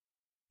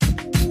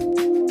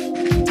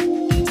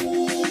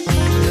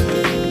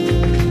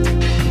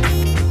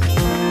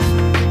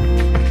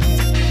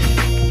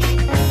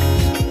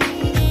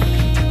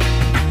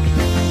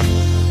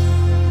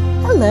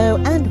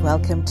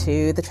welcome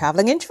to The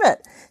Traveling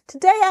Introvert.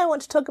 Today I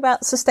want to talk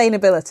about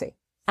sustainability,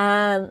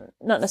 and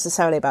not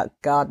necessarily about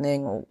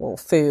gardening or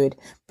food,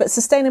 but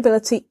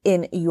sustainability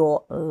in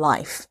your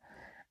life.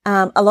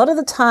 A lot of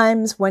the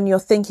times when you're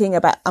thinking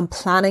about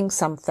planning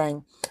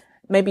something,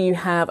 maybe you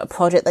have a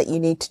project that you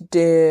need to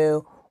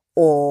do,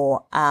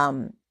 or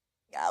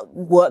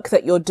work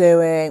that you're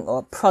doing, or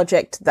a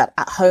project that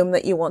at home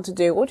that you want to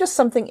do, or just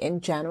something in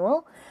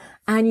general,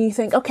 and you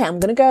think, okay, I'm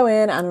going to go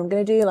in and I'm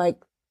going to do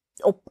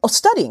or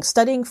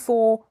studying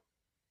for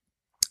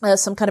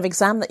some kind of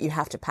exam that you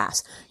have to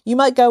pass. You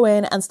might go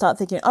in and start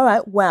thinking, all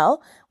right,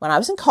 well, when I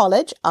was in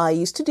college, I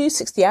used to do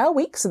 60-hour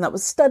weeks, and that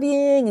was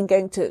studying and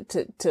going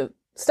to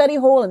study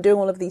hall and doing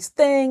all of these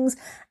things.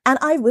 And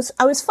I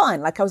was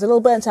fine. Like, I was a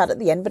little burnt out at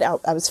the end, but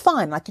I was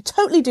fine. I could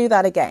totally do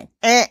that again.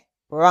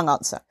 Wrong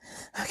answer.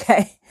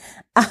 Okay.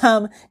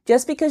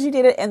 Just because you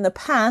did it in the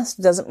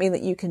past doesn't mean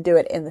that you can do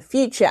it in the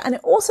future. And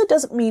it also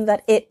doesn't mean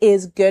that it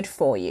is good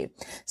for you.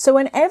 So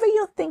whenever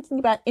you're thinking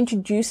about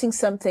introducing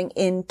something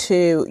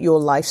into your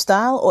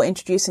lifestyle or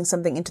introducing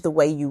something into the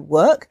way you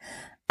work,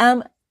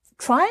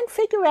 try and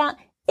figure out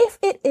if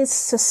it is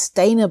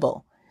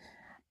sustainable,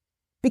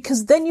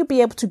 because then you'll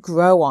be able to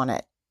grow on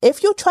it.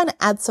 If you're trying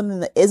to add something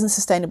that isn't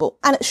sustainable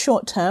and it's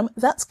short term,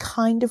 that's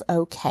kind of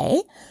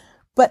okay.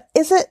 But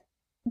is it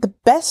the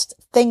best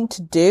thing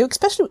to do,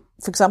 especially,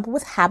 for example,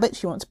 with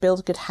habits, you want to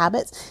build good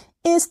habits,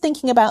 is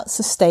thinking about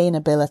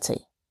sustainability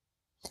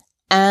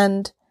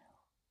and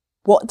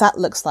what that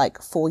looks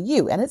like for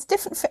you. And it's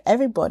different for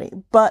everybody.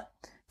 But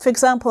for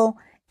example,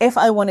 if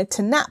I wanted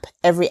to nap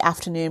every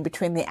afternoon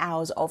between the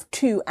hours of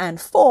 2 and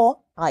 4,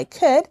 I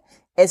could.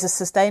 Is it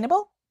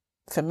sustainable?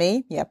 For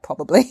me, yeah,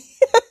 probably.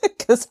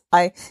 Because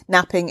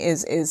napping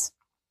is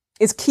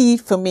key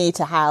for me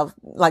to have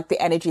like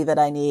the energy that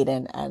I need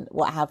and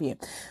what have you.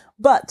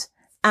 But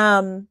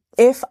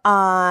if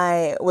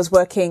I was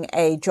working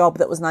a job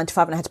that was 9 to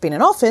 5 and I had to be in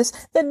an office,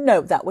 then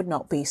no, that would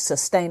not be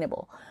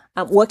sustainable.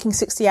 Working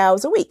 60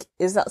 hours a week,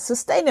 is that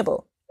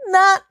sustainable?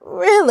 Not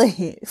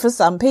really. For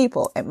some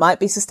people, it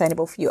might be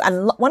sustainable for you.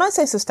 And when I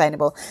say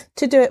sustainable,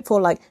 to do it for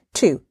like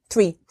 2,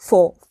 3,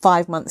 4,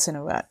 5 months in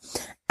a row.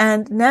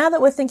 And now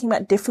that we're thinking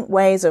about different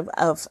ways of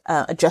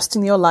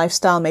adjusting your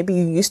lifestyle, maybe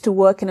you used to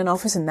work in an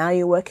office and now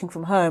you're working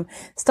from home,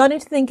 starting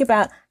to think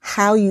about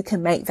how you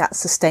can make that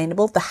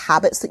sustainable, the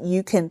habits that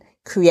you can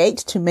create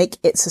to make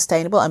it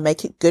sustainable and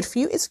make it good for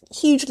you is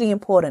hugely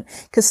important,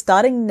 because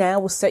starting now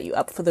will set you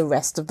up for the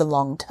rest of the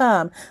long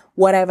term,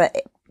 whatever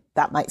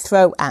that might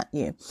throw at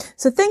you.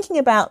 So thinking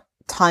about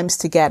times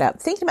to get up,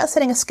 thinking about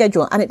setting a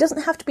schedule, and it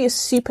doesn't have to be a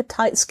super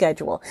tight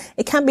schedule.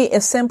 It can be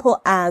as simple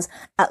as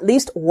at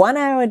least 1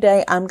 hour a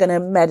day I'm going to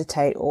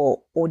meditate or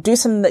do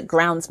something that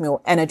grounds me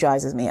or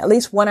energizes me. At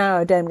least 1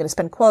 hour a day I'm going to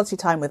spend quality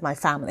time with my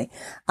family.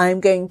 I'm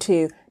going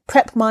to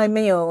prep my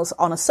meals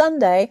on a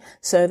Sunday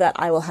so that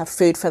I will have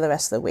food for the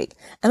rest of the week.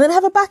 And then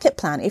have a backup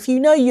plan. If you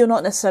know you're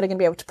not necessarily going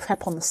to be able to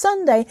prep on the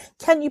Sunday,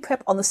 can you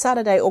prep on the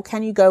Saturday, or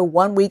can you go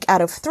 1 week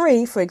out of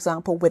 3, for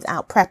example,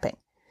 without prepping?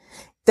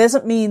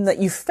 Doesn't mean that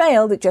you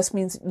failed. It just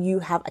means you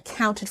have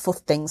accounted for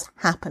things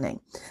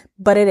happening.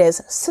 But it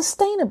is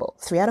sustainable.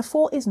 3 out of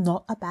 4 is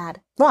not a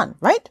bad run,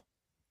 right?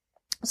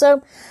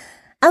 So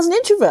as an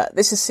introvert,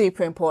 this is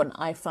super important,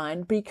 I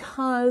find,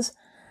 because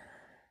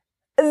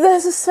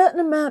there's a certain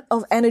amount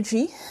of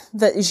energy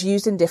that is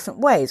used in different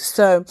ways.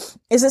 So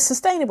is it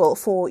sustainable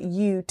for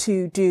you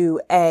to do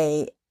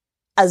a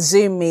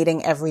Zoom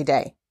meeting every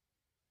day?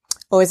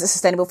 Or is it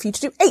sustainable for you to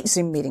do 8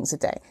 Zoom meetings a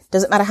day?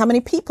 Doesn't matter how many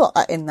people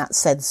are in that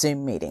said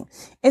Zoom meeting.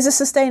 Is it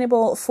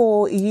sustainable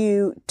for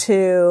you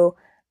to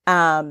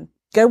go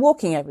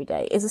walking every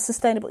day? Is it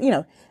sustainable?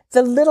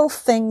 The little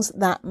things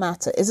that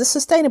matter. Is it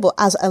sustainable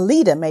as a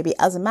leader, maybe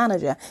as a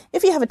manager?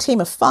 If you have a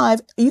team of 5,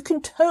 you can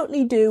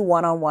totally do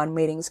one-on-one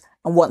meetings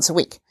once a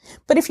week.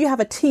 But if you have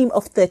a team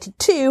of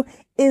 32,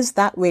 is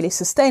that really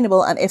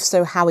sustainable? And if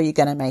so, how are you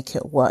going to make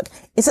it work?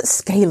 Is it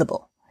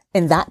scalable?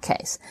 In that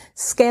case,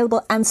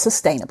 scalable and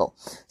sustainable.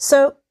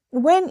 So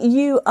when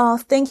you are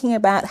thinking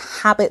about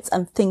habits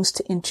and things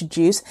to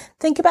introduce,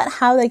 think about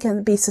how they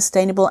can be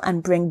sustainable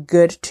and bring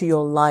good to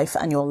your life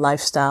and your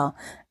lifestyle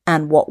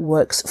and what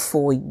works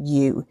for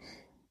you.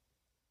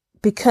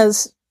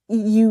 Because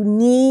you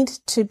need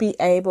to be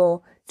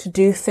able to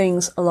do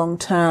things long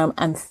term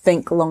and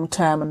think long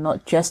term and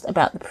not just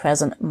about the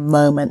present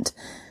moment,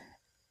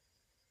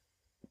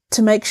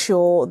 to make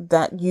sure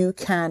that you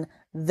can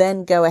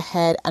then go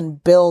ahead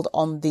and build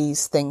on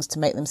these things to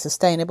make them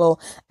sustainable.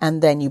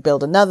 And then you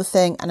build another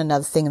thing, and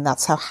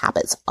that's how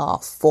habits are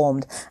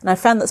formed. And I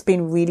found that's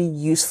been really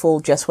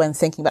useful just when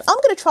thinking about, I'm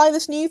going to try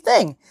this new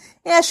thing.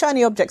 Yeah,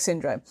 shiny object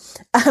syndrome.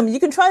 You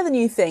can try the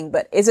new thing,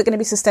 but is it going to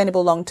be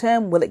sustainable long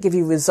term? Will it give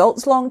you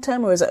results long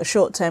term, or is it a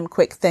short term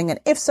quick thing?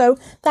 And if so,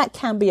 that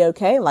can be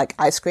okay, like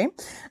ice cream.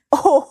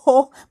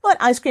 Or, but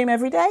ice cream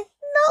every day?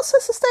 Not so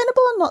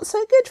sustainable and not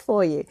so good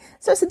for you.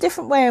 So it's a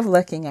different way of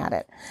looking at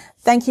it.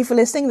 Thank you for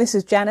listening. This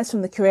is Janice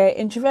from The Career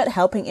Introvert,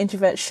 helping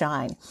introverts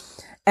shine.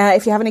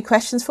 If you have any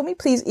questions for me,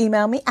 please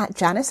email me at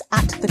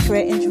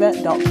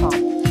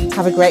janice@thecareerintrovert.com.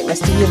 Have a great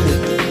rest of your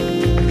week.